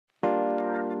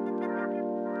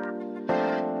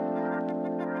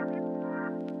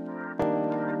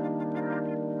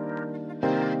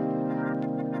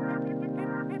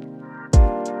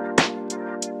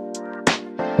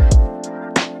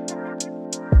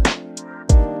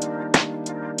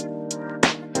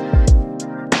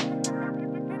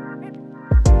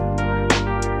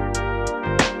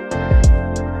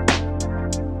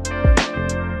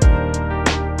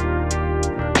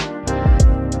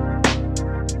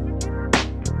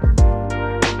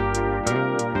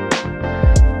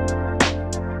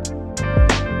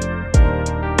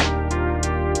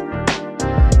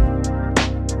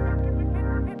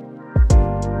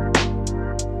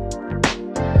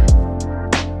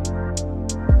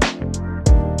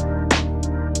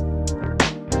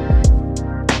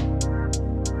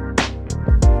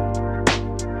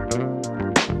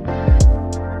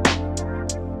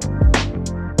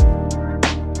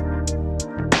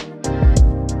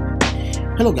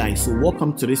Hello guys, so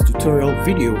welcome to this tutorial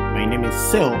video. My name is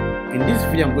Sel. In this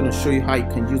video I'm going to show you how you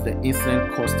can use the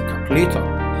incident cost calculator.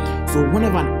 So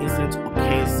whenever an incident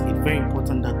occurs, it's very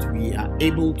important that we are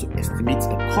able to estimate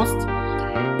the cost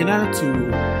in order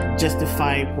to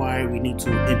justify why we need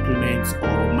to implement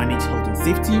or manage health and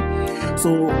safety.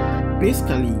 So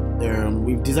basically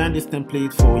we've designed this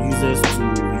template for users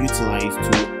to utilize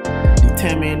to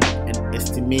determine and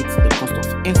estimate the cost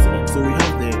of incidents. So we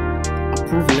have the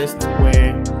approve list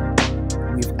where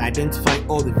we've identified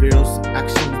all the various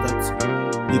actions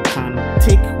that you can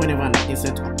take whenever an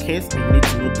incident occurs, and you need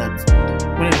to know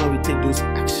that whenever we take those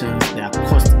actions, there are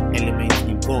cost elements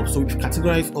involved. So we've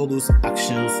categorized all those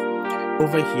actions.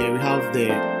 Over here we have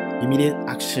the immediate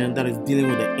action that is dealing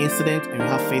with the incident, and we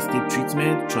have first aid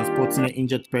treatment, transporting an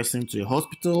injured person to the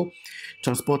hospital,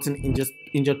 transporting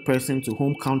injured person to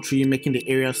home country, making the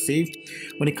area safe.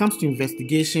 When it comes to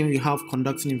investigation, we have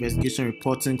conducting investigation,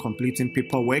 reporting, completing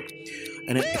paperwork,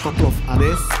 and a couple of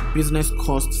others. Business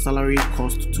cost, salary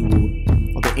cost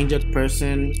of the injured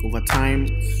person, overtime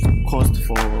cost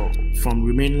from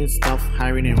remaining staff,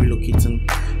 hiring and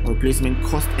relocating, replacement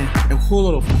cost, and a whole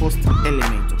lot of cost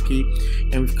elements. Okay,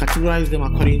 and we've categorized them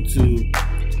according to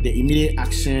the immediate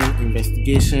action,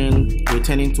 investigation,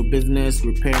 returning to business,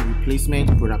 repair and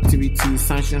replacement, productivity,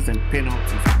 sanctions and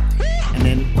penalties, and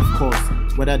then of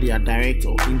course whether they are direct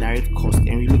or indirect cost.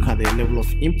 And we look at the level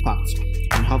of impact,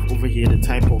 and have over here the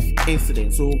type of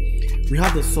incident. So we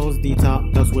have the source data.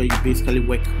 That's where you basically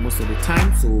work most of the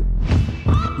time. So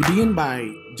you begin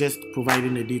by just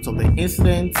providing the date of the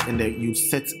incident, and then you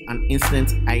set an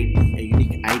incident ID, a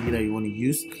unique ID that you want to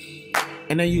use,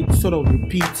 and then you sort of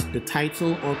repeat the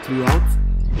title all throughout.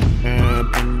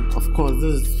 And of course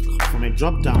this is from a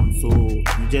drop down, so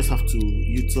you just have to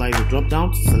utilize the drop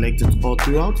down to select it all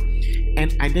throughout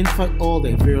and identify all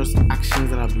the various actions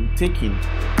that have been taken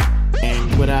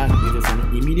and whether it is an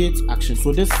immediate action.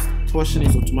 So this portion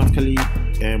is automatically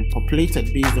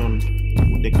populated based on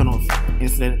the kind of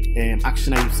incident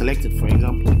action that you've selected. For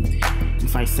example,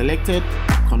 if I selected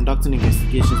conducting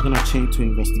investigation, it's going to change to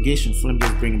investigation. So let me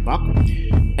just bring it back,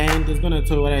 and it's going to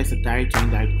tell you whether it's a direct or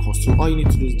indirect cost. So all you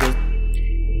need to do is just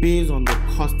based on the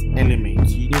cost element,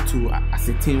 you need to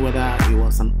ascertain whether it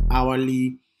was an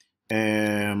hourly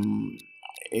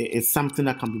it's something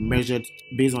that can be measured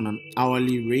based on an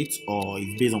hourly rate, or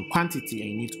it's based on quantity,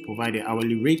 and you need to provide the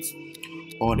hourly rate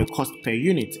or the cost per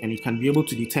unit, and you can be able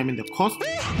to determine the cost.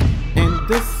 And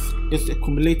this is a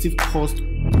cumulative cost.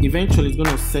 Eventually it's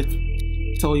going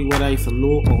to tell you whether it's a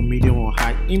low or medium or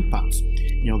high impact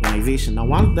in your organization. Now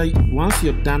once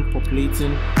you're done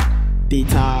populating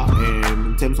data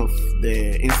in terms of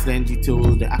the incident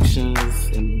details, the actions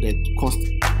and the cost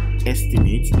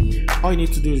estimates, all you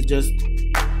need to do is just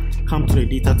come to the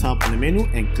data tab on the menu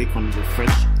and click on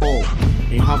refresh all,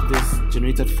 and you have this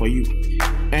generated for you.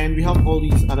 And we have all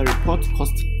these other reports: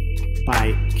 cost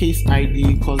by case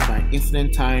ID, cost by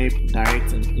incident type,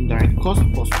 direct and indirect cost,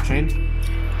 cost trend,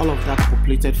 all of that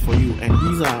populated for you. And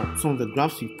these are some of the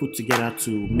graphs we put together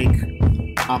to make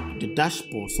up the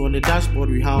dashboard. So on the dashboard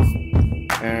we have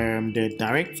the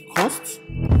direct cost.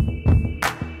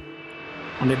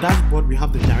 On the dashboard we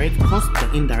have the direct cost,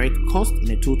 the indirect cost, and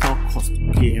the total cost.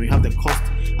 Okay, and we have the cost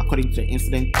according to the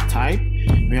incident type,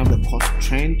 and we have the cost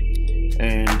trend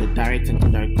and the direct and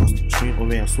indirect cost trend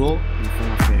over here as well in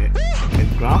form of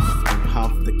a graph. And we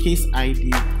have the case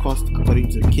ID cost according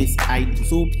to the case ID.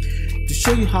 So to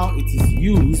show you how it is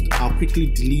used, I'll quickly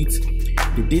delete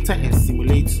the data and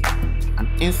simulate an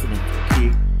incident.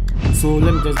 Okay, so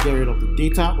let me just get rid of the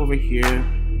data over here,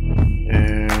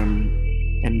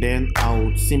 and then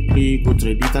I'll simply go to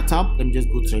the data tab. Let me just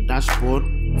go to the dashboard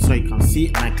so you can see,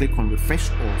 and I click on refresh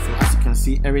all. So as you can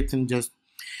see, everything just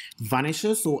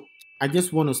vanishes. So I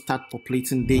just want to start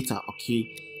populating data. Okay,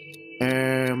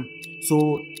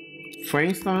 so for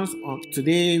instance,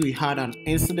 today we had an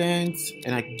incident,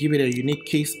 and I give it a unique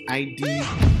case ID.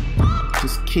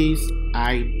 This case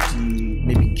ID,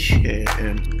 maybe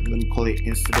let me call it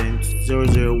incident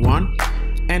 001.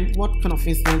 And what kind of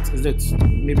incident is it?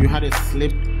 Maybe you had a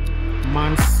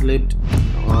man slipped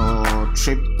or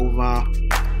tripped over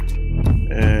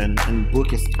and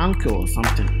broke his ankle or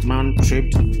something. Man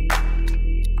tripped and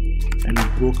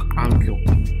broke ankle.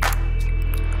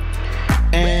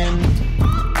 And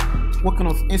what kind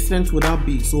of incident would that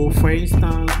be? So for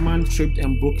instance, man tripped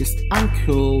and broke his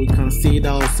ankle. We can say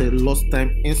that was a lost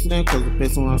time incident because the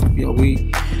person has to be away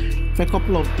for a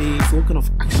couple of days. So what kind of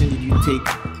action did you take?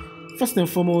 First and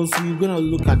foremost, you're gonna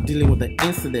look at dealing with the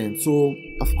incident. So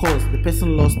of course, the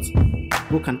person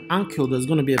broke an ankle. There's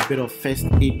gonna be a bit of first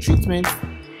aid treatment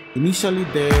initially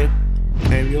there.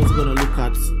 And we're also going to look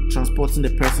at transporting the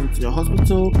person to the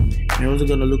hospital. And we're also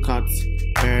going to look at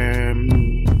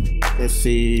let's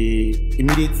say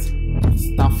immediate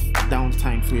staff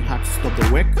downtime, so we had to stop the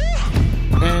work.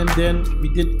 And then we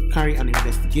did carry an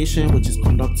investigation, which is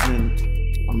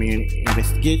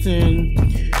investigating.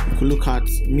 We could look at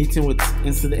meeting with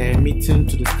meeting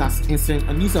to discuss incident,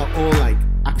 and these are all like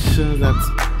actions that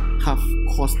have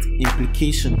cost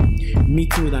implication.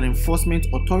 Meeting with an enforcement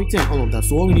authority and all of that.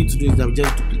 So what we need to do is that we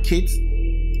just duplicate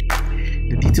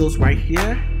the details right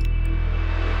here,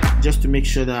 just to make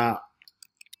sure that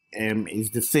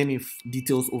it's the same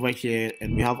details over here,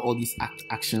 and we have all these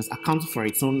actions accounted for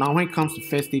it. So now when it comes to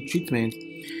first aid treatment,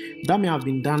 that may have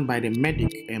been done by the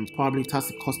medic, and probably it has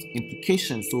a cost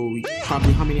implication. So we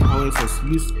probably how many hours was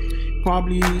used,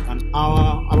 probably an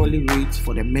hourly rate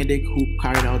for the medic who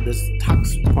carried out this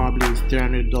task probably is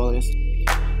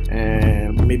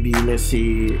 $300, maybe let's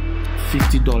say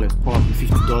 $50, probably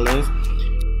 $50.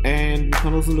 And we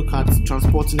can also look at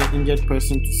transporting an injured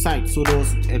person to site. So there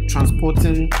was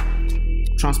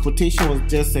transportation was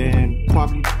just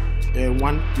probably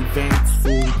one event, so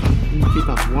we can indicate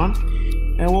as one.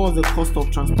 And what was the cost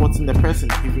of transporting the person?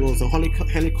 If it was a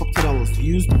helicopter that was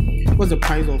used, what's the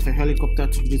price of a helicopter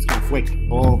to do this kind of work?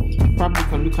 Or probably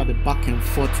can look at the back and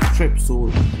forth trip. So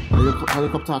the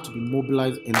helicopter had to be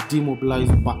mobilized and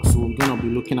demobilized back. So we're gonna be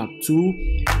looking at 2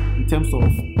 in terms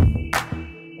of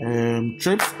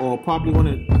trips, or probably want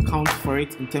to account for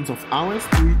it in terms of hours.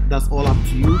 3, that's all up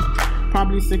to you.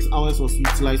 Probably 6 hours was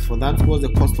utilized for that. What was the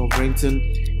cost of renting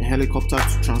a helicopter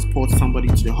to transport somebody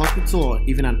to the hospital, or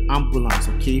even an ambulance?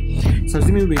 Okay, so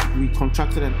assuming we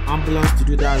contracted an ambulance to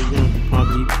do that, it's going to be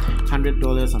probably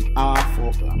 $100 an hour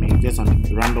for, just on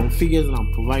random figures that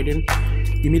I'm providing.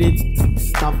 Immediate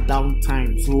staff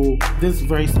downtime, so this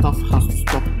very stuff has to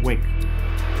stop work.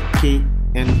 Okay,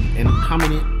 and how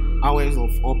many hours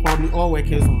of, or probably all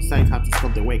workers on site had to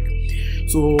stop the work.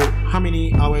 So how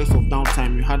many hours of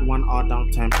downtime? You had 1 hour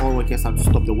downtime, all workers had to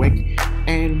stop the work.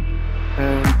 And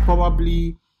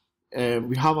probably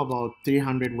we have about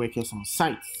 300 workers on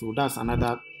site, so that's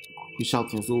another crucial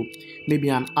thing. So maybe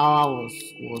an hour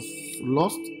was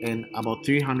lost, and about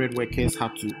 300 workers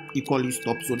had to equally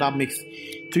stop, so that makes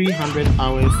 300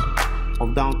 hours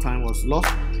of downtime was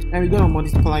lost. And we're going to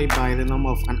multiply by the number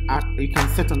of you can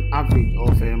set an average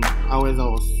of hours that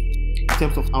was in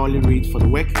terms of hourly rate for the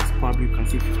workers. Probably you can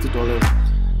see $50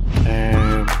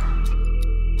 an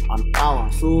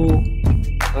hour. So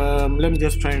let me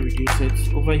just try and reduce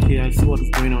it. Over here, I see what is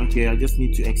going on here. I just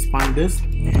need to expand this.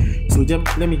 So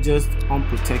let me just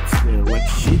unprotect the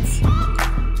worksheet.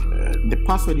 The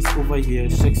password is over here,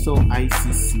 SHEQXEL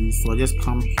ICC. So I just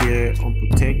come here,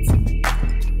 unprotect,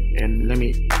 and let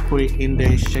me put it in there,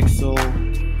 SHEQXEL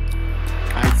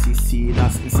ICC,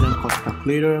 that's incident cost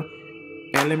calculator.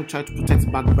 And let me try to protect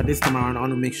it back, but this time around I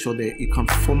want to make sure that you can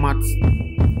format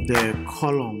the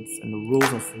columns and the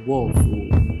rows as well. So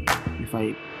if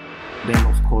I then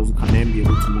of course you can then be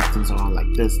able to move things around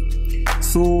like this.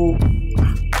 So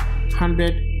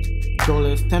 $100,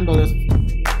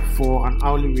 $10 for an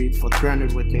hourly rate for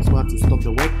 300 workers who had to stop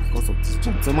the work because of this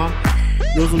gentleman.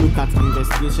 We also look at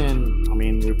investigation,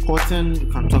 reporting. We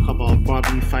can talk about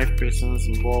probably 5 persons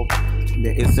involved in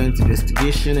the incident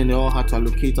investigation, and they all had to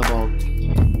allocate about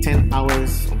 10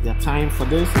 hours of their time for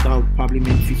this, so that would probably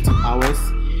make 50 hours.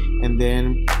 And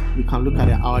then we can look at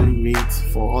the hourly rates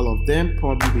for all of them.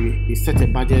 Probably they set a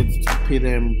budget to pay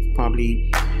them probably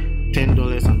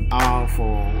 $10 an hour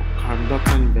for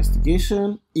conducting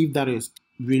investigation, if that is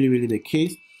really the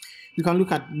case. You can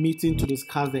look at meeting to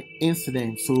discuss the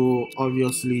incident. So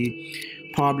obviously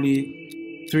probably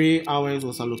 3 hours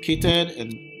was allocated,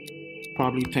 and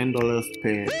probably $10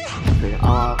 per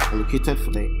hour allocated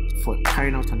for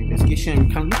carrying out an investigation.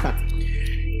 We can look at,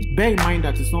 bear in mind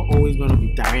that it's not always going to be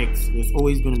direct. There's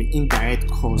always going to be indirect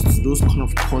costs, those kind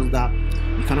of costs that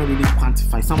you cannot really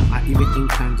quantify. Some are even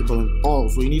intangible and all,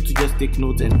 so you need to just take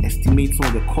note and estimate some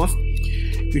of the costs.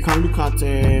 We can look at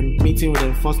meeting with the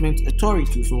enforcement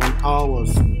authority. So 1 hour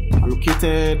was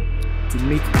allocated to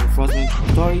meet the enforcement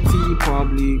authority.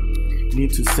 Probably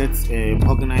need to set,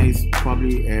 organize,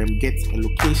 probably get a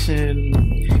location,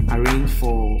 arrange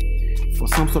for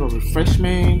some sort of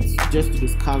refreshment, just to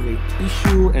discuss the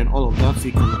issue and all of that. So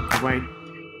you can provide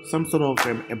some sort of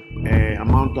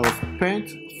amount that was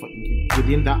spent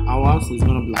within that hour. So it's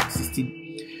going to be like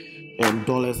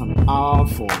 $60 an hour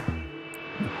for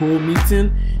the whole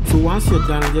meeting. So once you're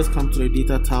done, you just come to the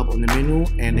data tab on the menu,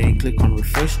 and then click on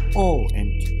refresh all.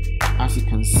 And as you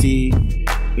can see,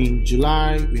 in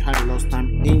July we had a lost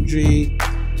time injury,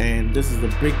 and this is the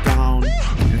breakdown.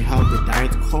 We have the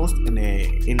direct cost and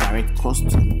the indirect cost,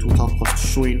 total cost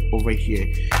showing over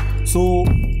here. So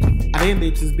at the end,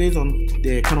 it is based on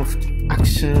the kind of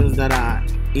actions that are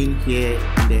in here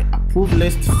in the approved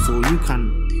list, so you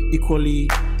can equally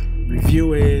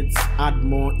review it, add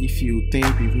more if you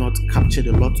think we've not captured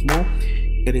a lot more.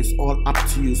 It is all up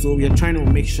to you. So we are trying to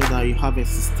make sure that you have a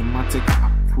systematic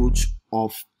approach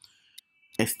of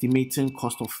estimating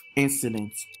cost of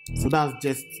incidents. So that's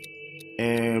just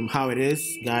how it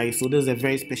is, guys. So this is a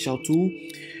very special tool.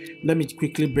 Let me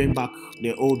quickly bring back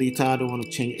the old data. I don't want to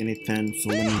change anything, so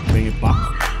let me bring it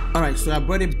back. All right, so I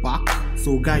brought it back.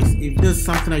 So guys, if this is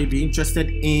something that you'd be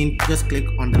interested in, just click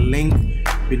on the link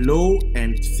below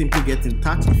and simply get in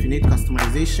touch. If you need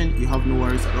customization, you have no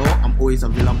worries at all. I'm always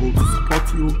available to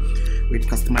support you with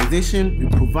customization. We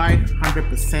provide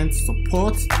 100%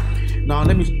 support. Now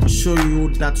let me show you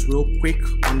that real quick.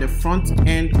 On the front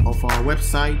end of our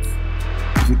website,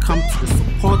 if you come to the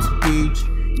support page,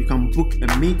 you can book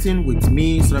a meeting with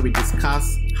me so that we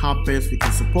discuss how best we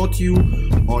can support you,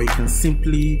 or you can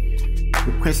simply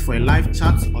request for a live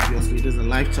chat. Obviously there's a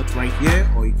live chat right here,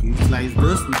 or you can utilize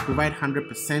this. We provide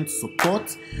 100%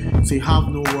 support, so you have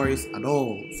no worries at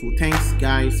all. So thanks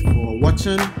guys for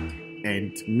watching,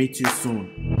 and meet you soon.